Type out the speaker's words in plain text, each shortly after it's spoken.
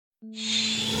Please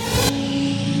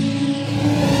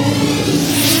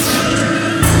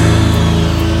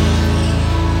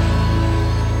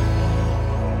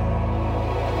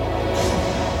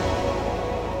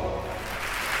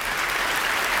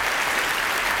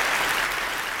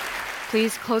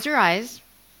close your eyes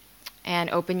and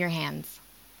open your hands.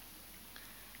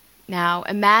 Now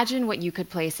imagine what you could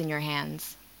place in your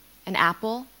hands. An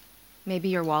apple? Maybe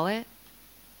your wallet?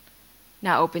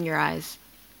 Now open your eyes.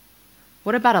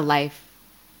 What about a life?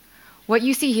 What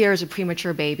you see here is a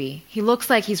premature baby. He looks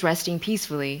like he's resting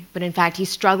peacefully, but in fact he's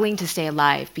struggling to stay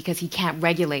alive because he can't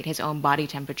regulate his own body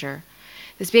temperature.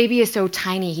 This baby is so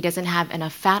tiny he doesn't have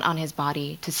enough fat on his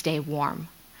body to stay warm.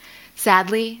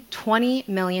 Sadly, 20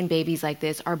 million babies like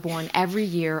this are born every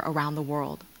year around the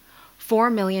world. 4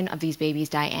 million of these babies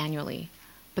die annually.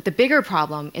 But the bigger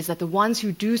problem is that the ones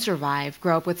who do survive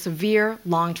grow up with severe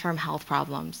long-term health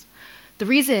problems. The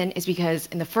reason is because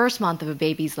in the first month of a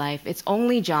baby's life, its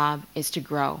only job is to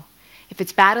grow. If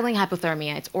it's battling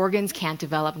hypothermia, its organs can't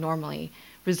develop normally,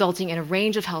 resulting in a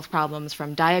range of health problems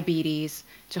from diabetes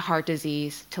to heart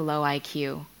disease to low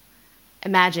IQ.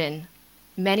 Imagine,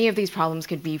 many of these problems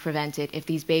could be prevented if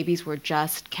these babies were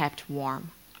just kept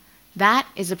warm. That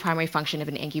is the primary function of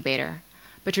an incubator.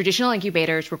 But traditional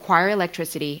incubators require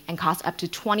electricity and cost up to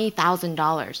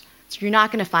 $20,000, so you're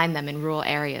not going to find them in rural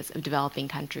areas of developing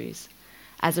countries.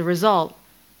 As a result,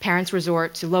 parents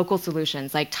resort to local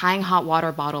solutions like tying hot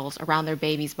water bottles around their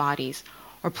babies' bodies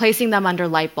or placing them under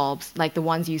light bulbs like the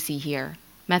ones you see here,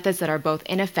 methods that are both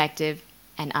ineffective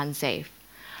and unsafe.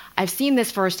 I've seen this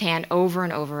firsthand over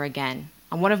and over again.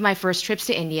 On one of my first trips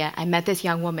to India, I met this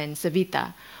young woman,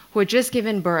 Savita, who had just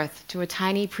given birth to a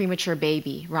tiny premature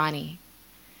baby, Rani.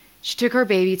 She took her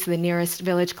baby to the nearest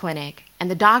village clinic, and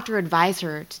the doctor advised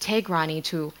her to take Rani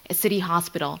to a city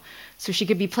hospital so she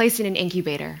could be placed in an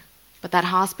incubator. But that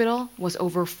hospital was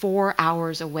over 4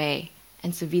 hours away,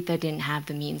 and Savita didn't have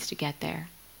the means to get there.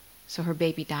 So her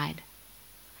baby died.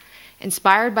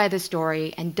 Inspired by this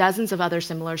story and dozens of other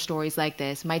similar stories like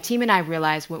this, my team and I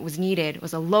realized what was needed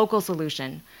was a local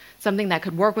solution, something that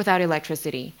could work without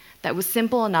electricity, that was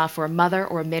simple enough for a mother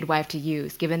or a midwife to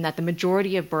use, given that the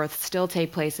majority of births still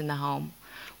take place in the home.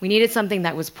 We needed something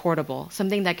that was portable,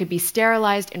 something that could be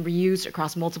sterilized and reused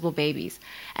across multiple babies,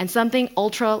 and something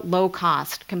ultra low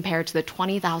cost compared to the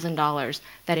 $20,000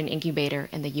 that an incubator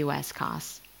in the US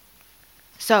costs.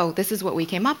 So this is what we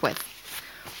came up with.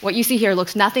 What you see here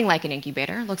looks nothing like an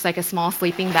incubator. It looks like a small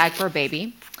sleeping bag for a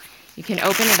baby. You can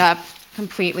open it up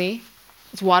completely.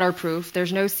 It's waterproof.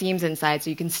 There's no seams inside, so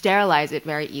you can sterilize it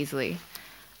very easily.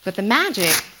 But the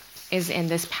magic is in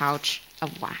this pouch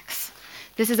of wax.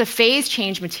 This is a phase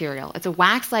change material. It's a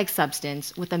wax-like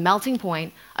substance with a melting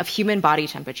point of human body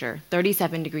temperature,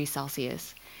 37 degrees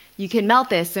Celsius. You can melt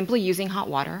this simply using hot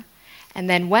water, and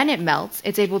then when it melts,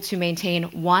 it's able to maintain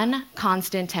one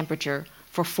constant temperature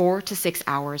for 4 to 6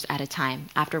 hours at a time,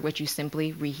 after which you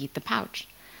simply reheat the pouch.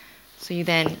 So you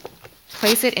then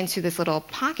place it into this little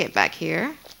pocket back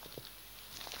here,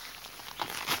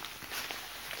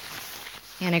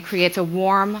 and it creates a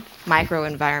warm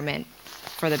microenvironment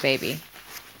for the baby.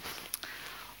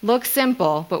 Looks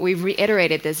simple, but we've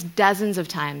reiterated this dozens of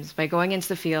times by going into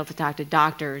the field to talk to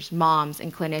doctors, moms,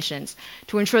 and clinicians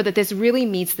to ensure that this really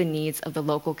meets the needs of the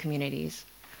local communities.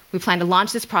 We plan to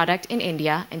launch this product in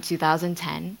India in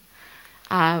 2010,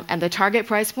 and the target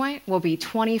price point will be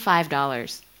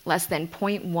 $25, less than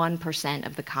 0.1%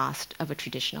 of the cost of a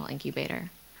traditional incubator.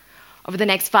 Over the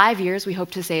next 5 years, we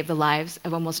hope to save the lives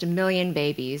of almost 1 million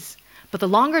babies, but the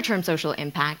longer-term social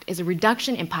impact is a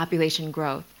reduction in population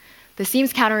growth. This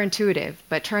seems counterintuitive,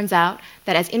 but turns out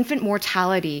that as infant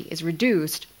mortality is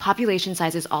reduced, population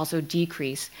sizes also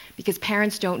decrease because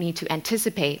parents don't need to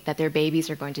anticipate that their babies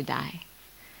are going to die.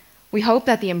 We hope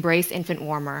that the Embrace Infant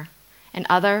Warmer and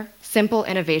other simple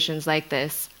innovations like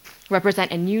this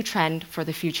represent a new trend for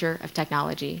the future of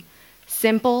technology.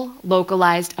 Simple,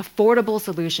 localized, affordable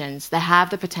solutions that have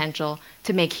the potential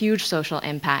to make huge social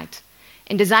impact.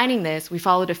 In designing this, we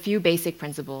followed a few basic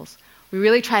principles. We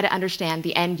really try to understand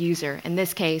the end user, in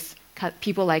this case,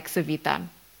 people like Savita.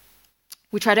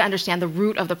 We try to understand the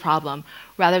root of the problem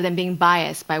rather than being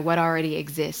biased by what already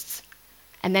exists.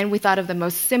 And then we thought of the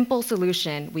most simple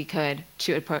solution we could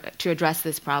to address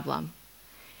this problem.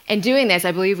 In doing this,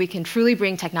 I believe we can truly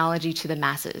bring technology to the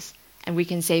masses, and we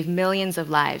can save millions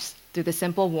of lives through the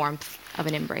simple warmth of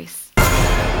an embrace.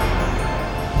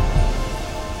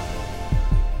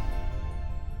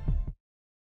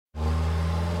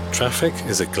 Traffic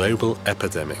is a global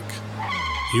epidemic.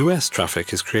 US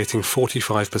traffic is creating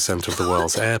 45% of the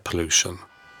world's air pollution.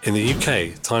 In the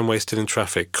UK, time wasted in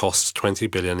traffic costs $20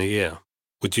 billion a year.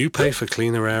 Would you pay for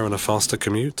cleaner air and a faster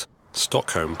commute?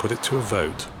 Stockholm put it to a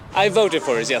vote. I voted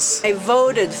for it, yes. I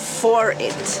voted for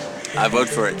it. I vote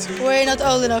for it. We're not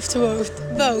old enough to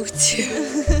vote.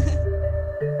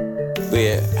 We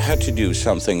had to do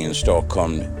something in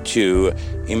Stockholm to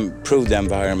improve the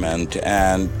environment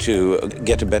and to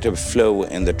get a better flow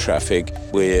in the traffic.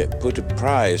 We put a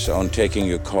price on taking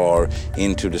your car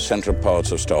into the central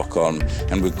parts of Stockholm,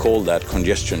 and we call that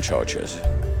congestion charges.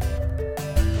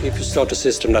 If you start a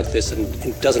system like this and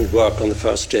it doesn't work on the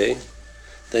first day,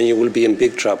 then you will be in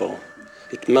big trouble.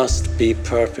 It must be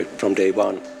perfect from day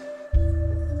one.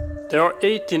 There are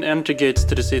 18 entry gates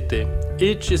to the city.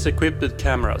 Each is equipped with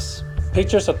cameras.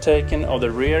 Pictures are taken of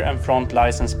the rear and front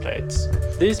license plates.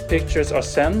 These pictures are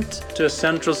sent to a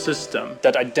central system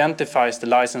that identifies the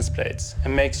license plates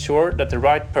and makes sure that the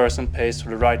right person pays for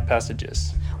the right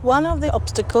passages. One of the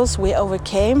obstacles we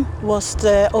overcame was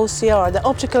the OCR, the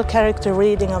optical character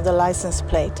reading of the license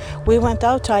plate. We went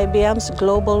out to IBM's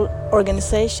global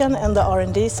organization and the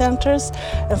R&D centers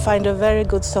and find a very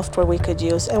good software we could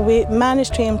use. And we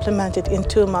managed to implement it in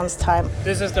 2 months' time.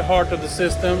 This is the heart of the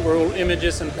system where all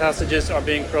images and passages are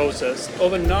being processed.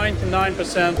 Over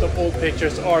 99% of all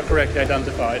pictures are correctly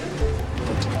identified.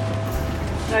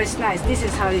 No, it's nice. This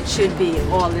is how it should be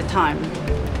all the time.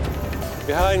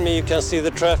 Behind me you can see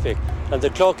the traffic, and the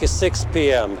clock is 6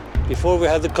 p.m. Before we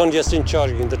had the congestion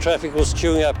charging, the traffic was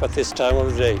queuing up at this time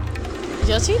of the day.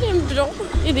 Jag tycker det är en bra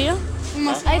idé.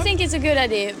 I think it's a good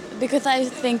idea because I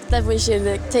think that we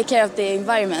should take care of the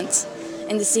environment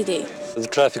in the city. The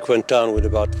traffic went down with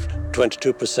about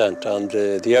 22% and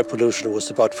the air pollution was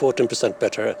about 14%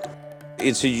 better.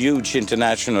 It's a huge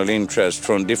international interest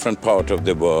from different parts of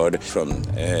the world, from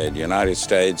the United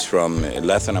States, from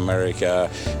Latin America,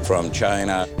 from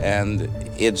China, and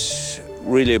it's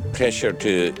really a pleasure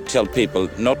to tell people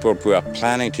not what we are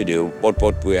planning to do, but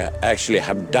what we actually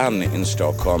have done in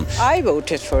Stockholm. I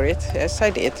voted for it, yes I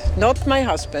did. Not my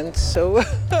husband, so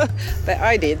but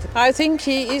I did. I think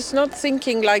he is not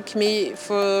thinking like me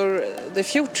for the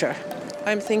future.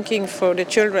 I'm thinking for the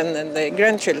children and the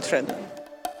grandchildren.